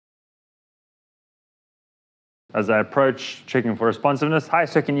As I approach, checking for responsiveness. Hi,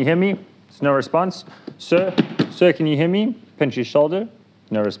 sir, can you hear me? There's no response. Sir, can you hear me? Pinch his shoulder.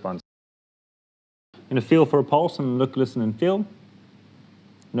 No response. I'm going to feel for a pulse and look, listen, and feel.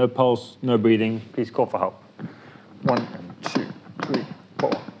 No pulse, no breathing. Please call for help. 1, 2, 3,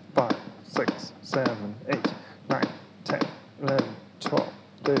 4, 5, 6, 7, 8, 9, 10, 11, 12,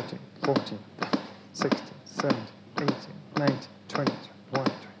 13, 14, 16, 17, 18, 19, 20,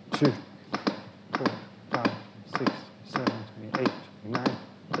 21, 22, 4, 5, 6, 7, 28, 29,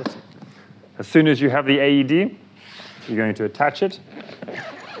 30. As soon as you have the AED, you're going to attach it.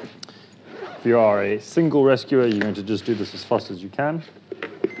 If you are a single rescuer, you're going to just do this as fast as you can.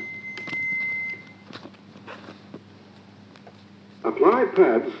 Apply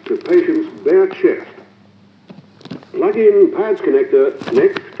pads to patient's bare chest. Plug in pads connector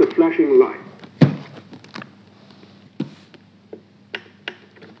next to flashing light.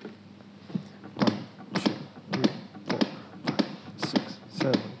 1, 2, 3, 4, 5, 6,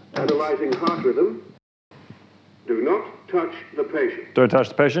 7. Analyzing heart rhythm. Do not touch the patient. Don't touch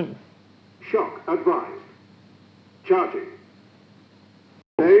the patient. Shock advised. Charging.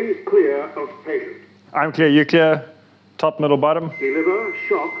 Stay clear of patient. I'm clear, you clear. Top, middle, bottom. Deliver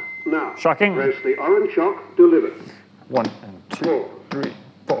shock now. Shocking. Press the orange shock. Deliver. 1, 2, 3,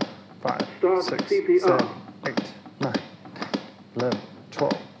 4, 5, Start 6, CPR. 7, 8, 9, 11,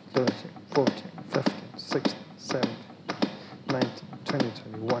 12, 13, 14, 15, 16, 17, 19, 20,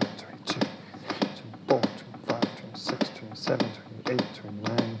 21, 22, 24, 25, 26, 27, 28,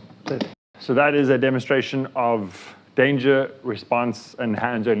 29, 30. So that is a demonstration of danger response and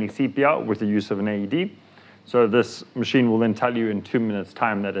hands-only CPR with the use of an AED. So this machine will then tell you in 2 minutes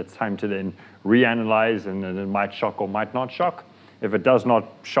time that it's time to then reanalyze and then it might shock or might not shock. If it does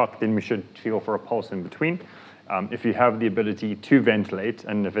not shock, then we should feel for a pulse in between. If you have the ability to ventilate,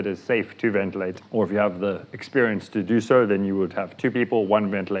 and if it is safe to ventilate, or if you have the experience to do so, then you would have 2 people,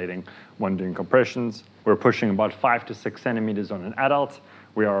 1 ventilating, 1 doing compressions. We're pushing about 5 to 6 centimeters on an adult.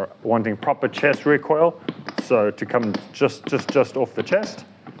 We are wanting proper chest recoil, so to come just off the chest.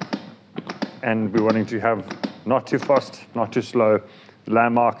 And we're wanting to have not too fast, not too slow. The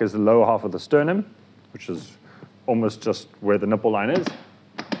landmark is the lower half of the sternum, which is almost just where the nipple line is.